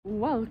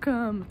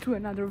Welcome to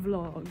another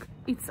vlog.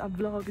 It's a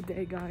vlog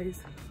day,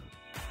 guys.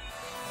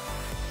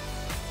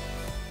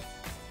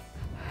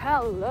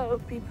 Hello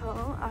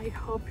people, I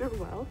hope you're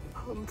well.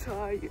 I'm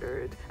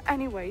tired.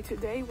 Anyway,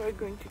 today we're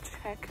going to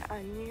check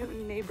a new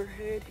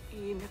neighborhood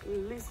in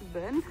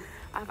Lisbon.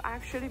 I've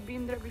actually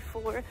been there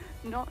before,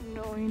 not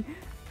knowing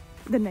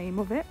the name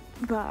of it,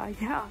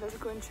 but yeah, let's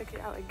go and check it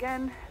out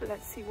again.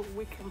 Let's see what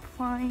we can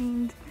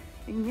find,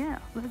 and yeah,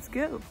 let's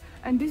go.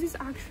 And this is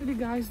actually,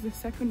 guys, the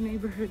second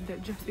neighborhood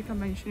that Jessica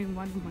mentioned in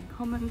one of my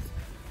comments,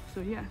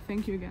 so yeah,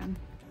 thank you again.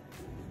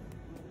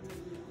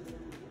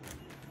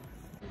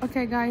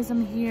 Okay guys,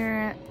 I'm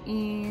here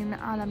in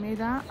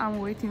Alameda. I'm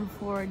waiting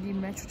for the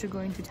metro to go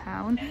into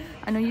town.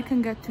 I know you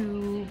can get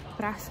to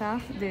Graça,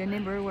 the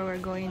neighborhood where we're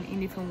going, in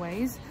different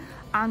ways.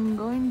 I'm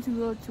going to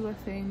go to, I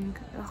think,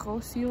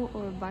 Rocio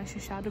or Baixo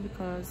Shadow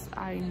because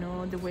I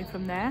know the way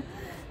from there.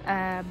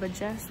 But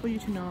just for you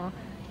to know,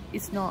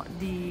 it's not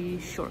the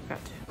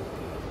shortcut.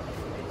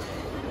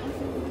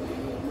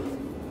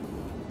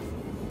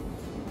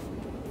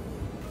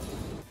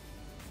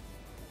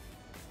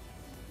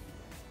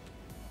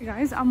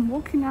 Guys, I'm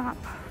walking up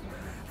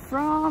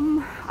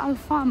from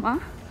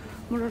Alfama,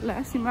 more or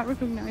less. You might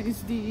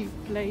recognize the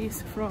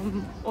place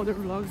from other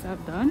vlogs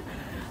I've done.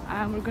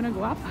 And we're gonna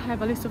go up. I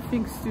have a list of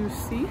things to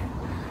see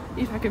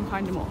if I can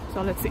find them all,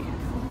 so let's see.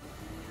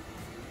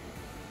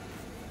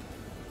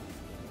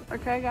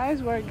 Okay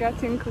guys, we're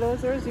getting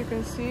closer. As you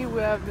can see, we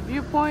have the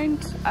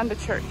viewpoint and the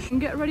church. And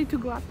get ready to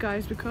go up,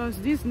 guys,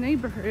 because this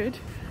neighborhood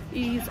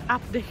is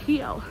up the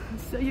hill,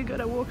 so you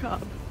gotta walk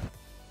up.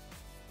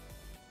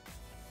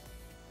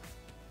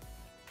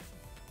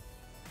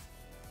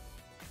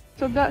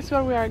 So that's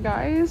where we are,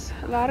 guys.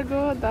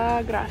 Largo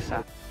da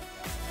Graça.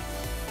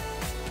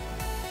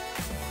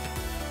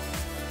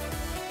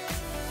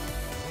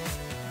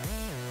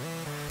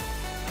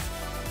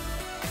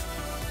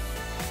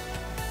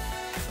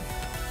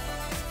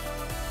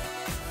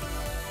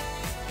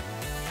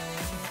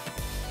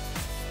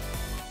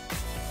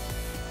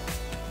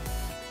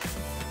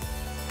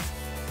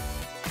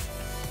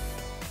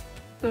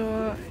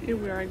 So here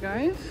we are,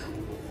 guys.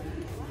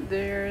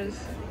 There's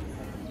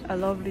a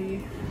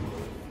lovely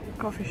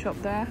coffee shop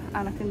there,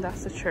 and I think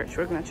that's the church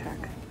we're gonna check.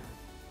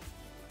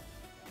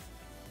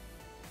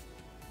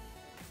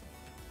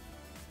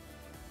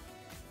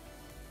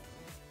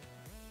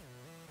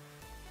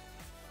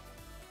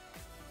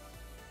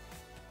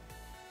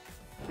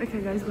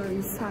 Okay guys, we're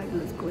inside.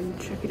 Let's go and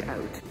check it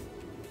out.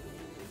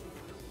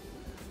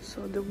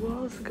 So the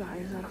walls,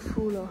 guys, are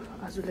full of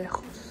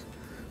azulejos.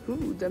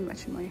 Ooh, that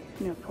matches my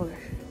nail polish.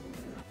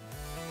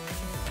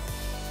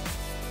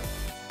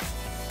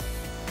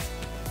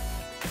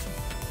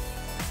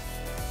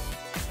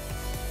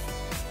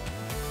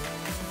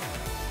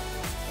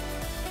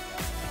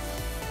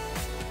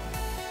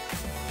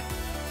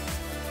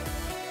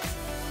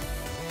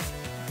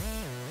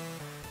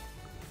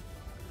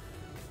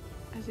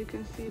 As you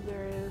can see,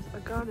 there is a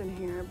garden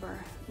here, but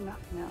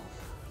nothing else.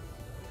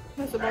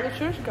 That's about the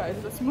church, guys.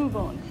 Let's move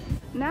on.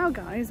 Now,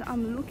 guys,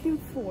 I'm looking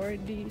for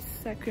the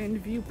second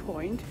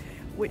viewpoint,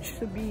 which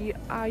should be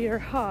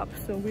higher up,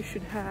 so we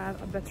should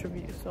have a better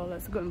view. So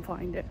let's go and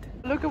find it.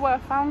 Look at what I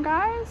found,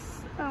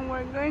 guys, and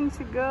we're going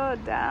to go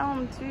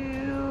down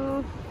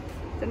to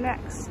the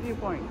next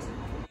viewpoint.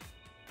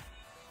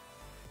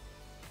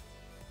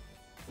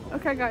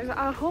 Okay guys,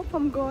 I hope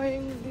I'm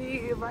going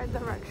the right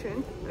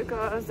direction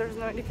because there's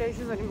no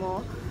indications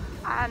anymore.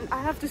 And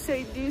I have to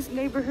say, this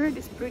neighborhood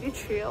is pretty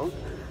chill.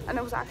 And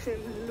I was actually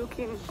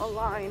looking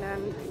online,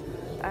 and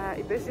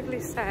it basically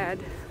said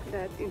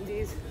that in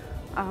this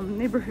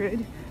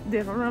neighborhood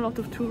there are a lot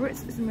of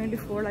tourists. It's mainly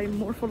for, like,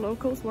 more for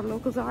locals, where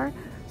locals are.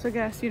 So I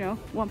guess, you know,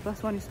 1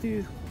 + 1 is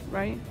 2,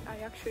 right? I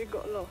actually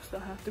got lost. I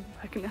have to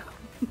back now.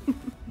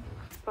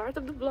 It's part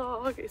of the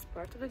vlog, it's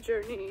part of the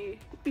journey.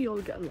 We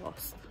all get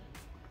lost.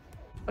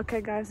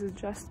 Okay guys,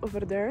 it's just over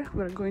there.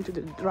 We're going to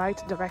the right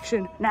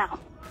direction now.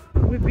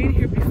 We've been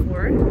here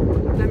before.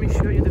 Let me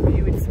show you the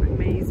view. It's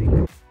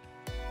amazing.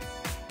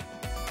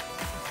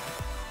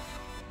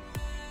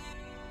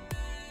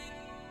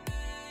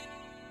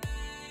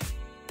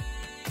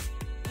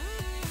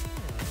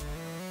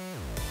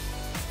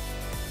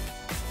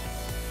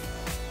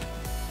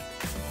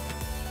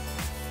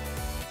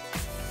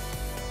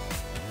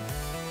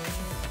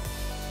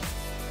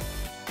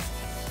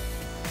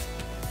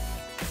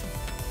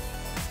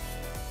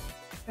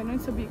 I know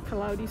it's a bit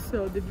cloudy,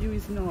 so the view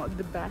is not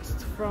the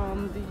best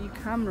from the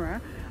camera,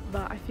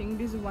 but I think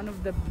this is one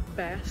of the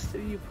best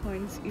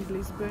viewpoints in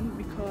Lisbon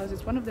because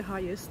it's one of the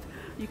highest.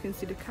 You can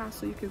see the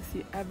castle, you can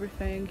see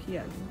everything.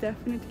 Yeah,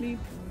 definitely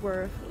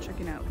worth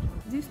checking out.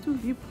 These two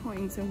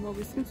viewpoints and what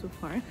we've seen so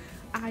far,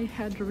 I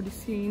had already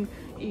seen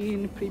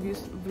in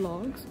previous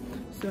vlogs.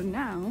 So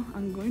now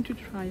I'm going to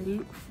try and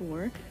look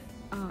for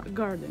a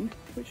garden,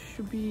 which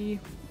should be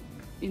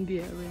in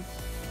the area.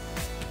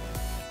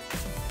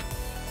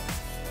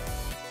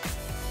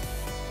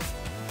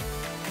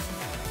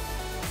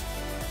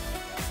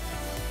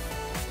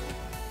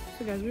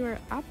 So guys, we are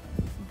up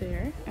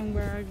there, and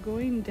we're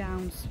going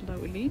down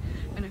slowly,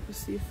 and I could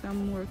see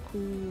some more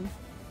cool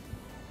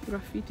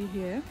graffiti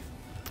here.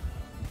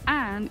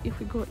 And if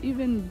we go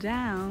even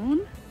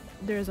down,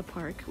 there's a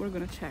park. We're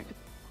gonna check.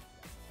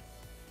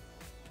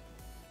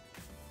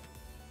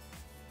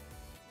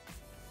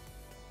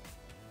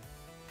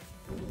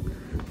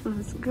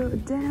 Let's go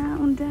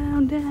down,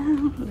 down,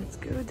 down. Let's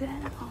go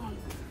down.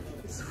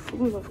 It's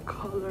full of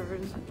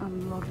colors.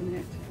 I'm loving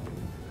it.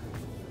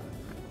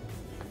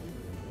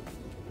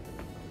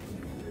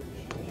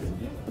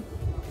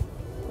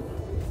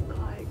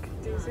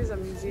 Like, this is a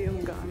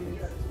museum, guys.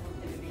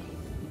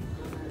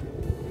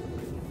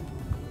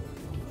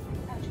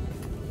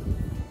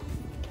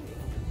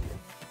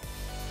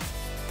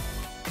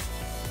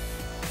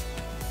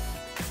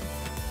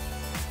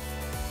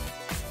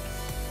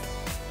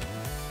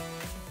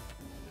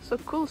 So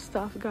cool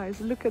stuff,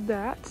 guys. Look at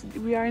that.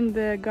 We are in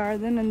the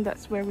garden, and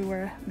that's where we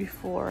were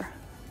before.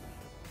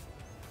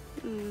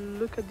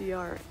 Look at the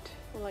art.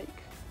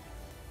 Like,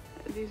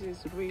 this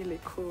is really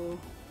cool.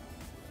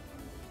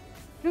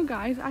 You know,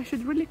 guys, I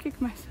should really kick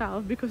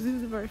myself because this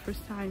is the very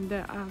first time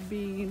that I've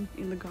been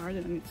in the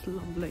garden, and it's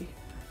lovely.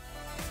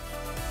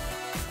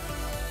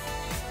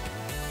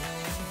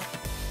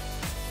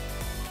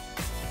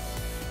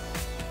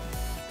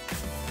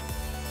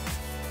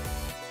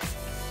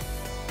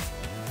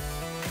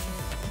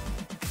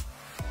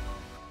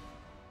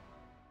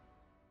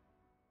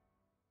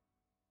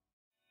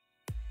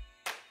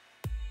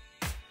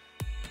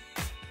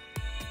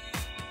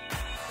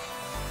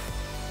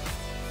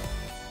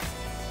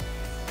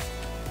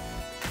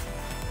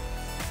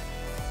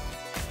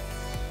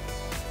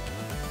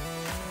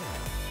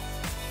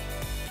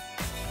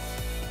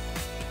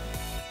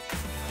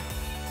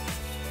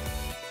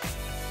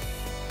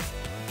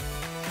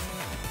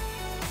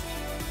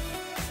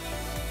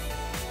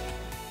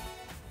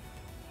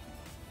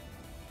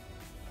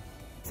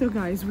 So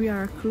guys, we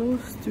are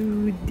close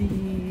to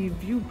the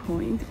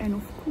viewpoint, and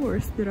of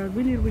course there are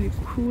really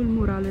cool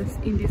murales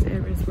in this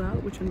area as well,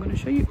 which I'm going to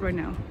show you right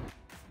now.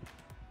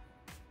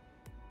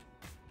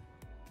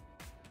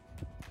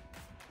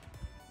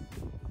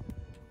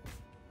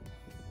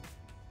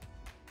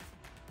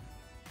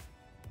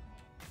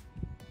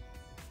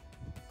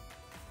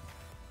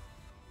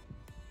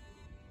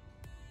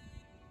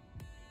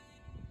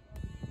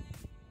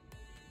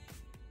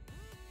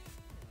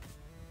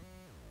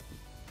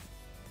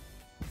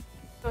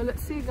 So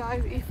let's see,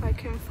 guys, if I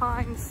can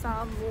find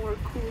some more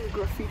cool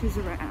graffitis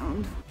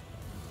around.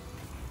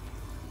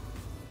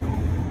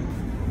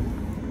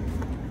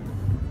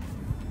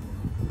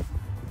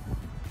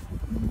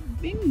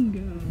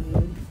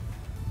 Bingo!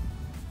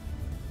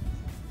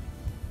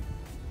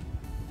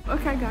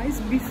 Okay guys,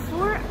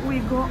 before we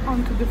go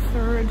on to the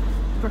third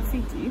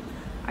graffiti,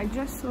 I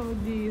just saw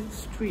this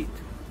street,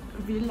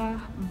 Villa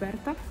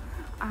Berta,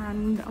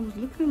 and I was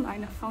looking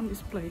online. I found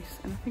this place,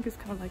 and I think it's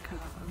kind of like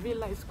a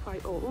villa. It's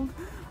quite old,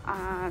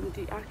 and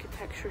the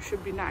architecture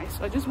should be nice.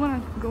 So I just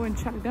want to go and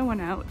check that one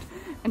out,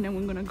 and then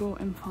we're gonna go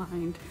and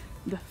find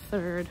the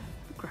third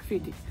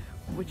graffiti,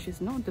 which is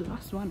not the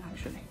last one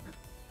actually.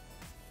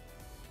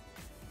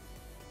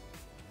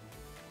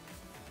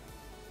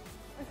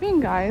 I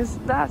think, guys,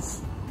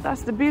 that's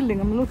the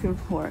building I'm looking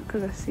for,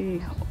 because I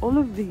see all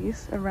of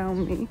these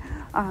around me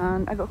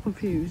and I got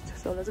confused.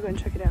 So let's go and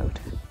check it out.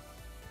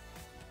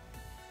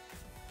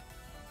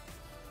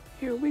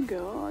 Here we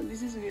go.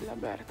 This is Villa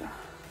Berta.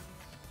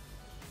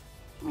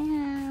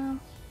 Meow.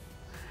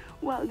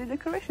 Well, the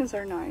decorations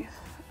are nice.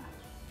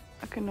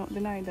 I cannot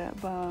deny that,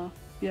 but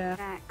yeah.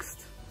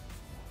 Next.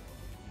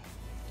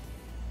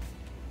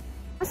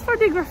 As for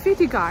the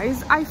graffiti,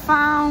 guys, I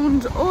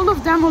found all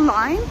of them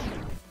online,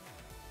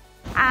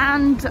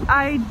 and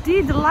I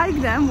did like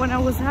them when I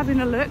was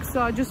having a look,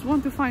 so I just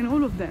want to find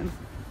all of them.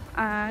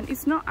 And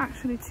it's not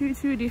actually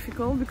too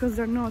difficult because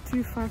they're not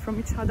too far from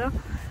each other.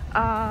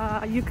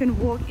 You can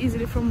walk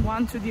easily from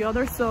one to the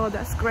other, so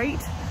that's great.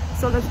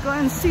 So let's go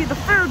and see the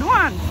third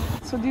one.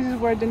 So this is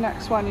where the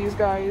next one is,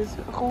 guys.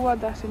 Rua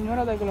da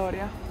Senhora da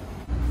Glória.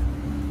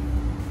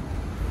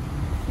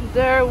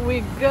 There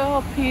we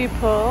go,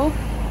 people.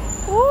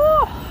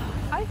 Ooh,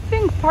 I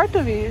think part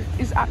of it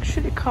is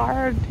actually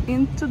carved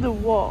into the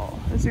wall,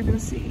 as you can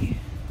see.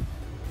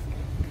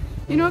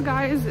 You know,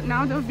 guys,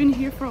 now that I've been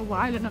here for a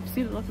while and I've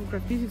seen a lot of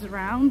graffitis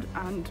around,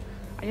 and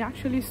I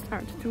actually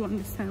start to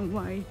understand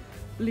why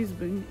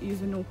Lisbon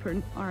is an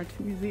open art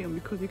museum,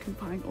 because you can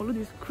find all of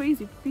these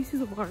crazy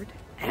pieces of art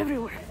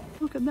everywhere.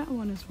 Look at that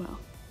one as well.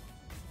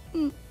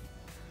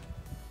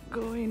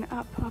 Going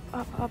up.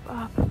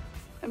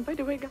 And by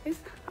the way, guys,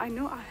 I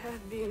know I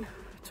have been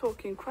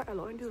talking quite a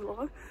lot in this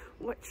vlog,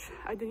 which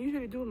I don't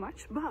usually do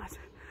much, but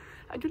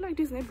I do like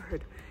this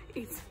neighborhood.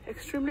 It's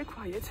extremely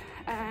quiet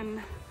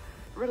and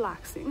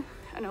relaxing,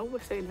 and I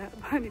always say that,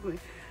 but anyway,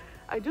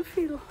 I do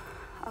feel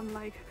I'm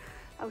like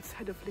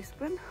outside of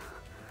Lisbon,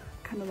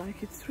 kind of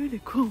like it's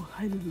really cool.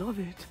 I love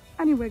it.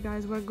 Anyway,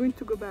 guys, we're going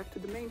to go back to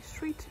the main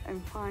street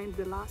and find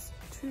the last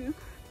two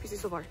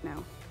pieces of art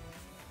now.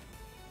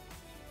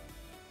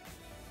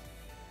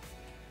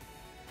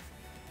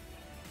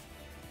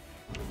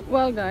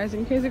 Well guys,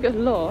 in case you get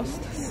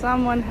lost,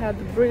 someone had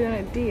the brilliant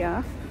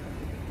idea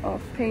of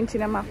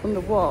painting a map on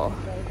the wall.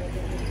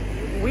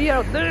 We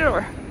are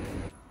there!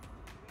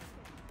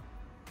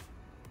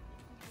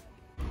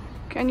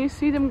 Can you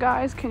see them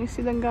guys? Can you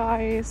see them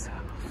guys?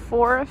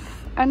 4th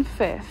and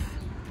 5th.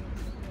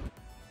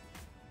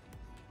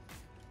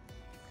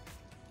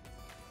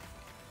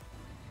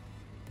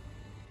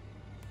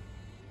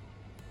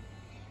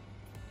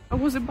 I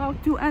was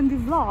about to end the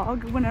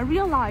vlog when I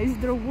realized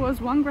there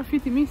was one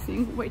graffiti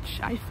missing, which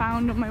I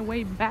found on my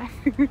way back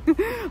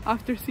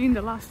after seeing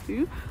the last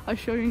two. I'll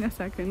show you in a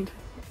second.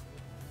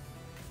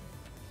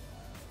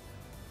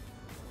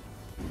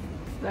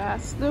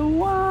 That's the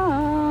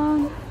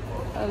one!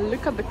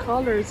 Look at the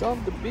colors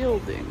of the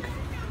building.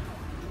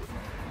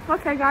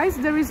 Okay guys,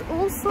 there is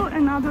also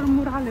another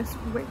murales,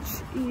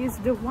 which is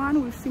the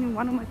one we've seen in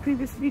one of my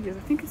previous videos. I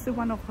think it's the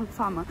one of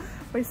Alfama,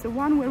 but it's the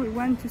one where we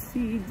went to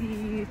see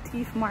the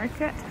thief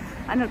market,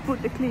 and I'll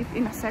put the clip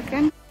in a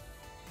second.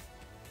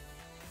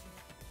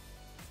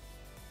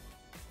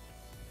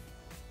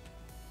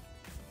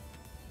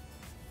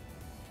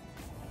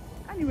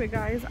 Anyway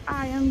guys,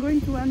 I am going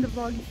to end the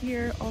vlog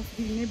here of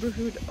the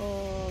neighborhood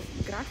of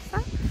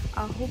Graça.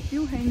 I hope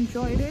you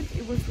enjoyed it.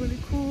 It was really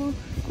cool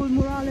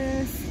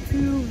murales,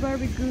 2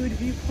 very good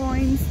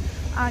viewpoints,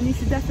 and you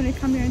should definitely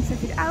come here and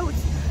check it out.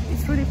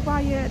 It's really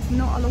quiet,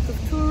 not a lot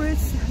of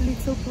tourists,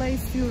 little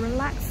place to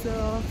relax,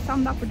 so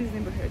thumbs up for this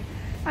neighborhood.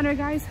 Anyway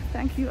guys,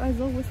 thank you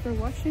as always for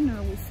watching, and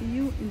I will see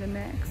you in the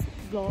next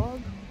vlog,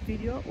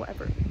 video,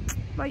 whatever.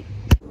 Bye!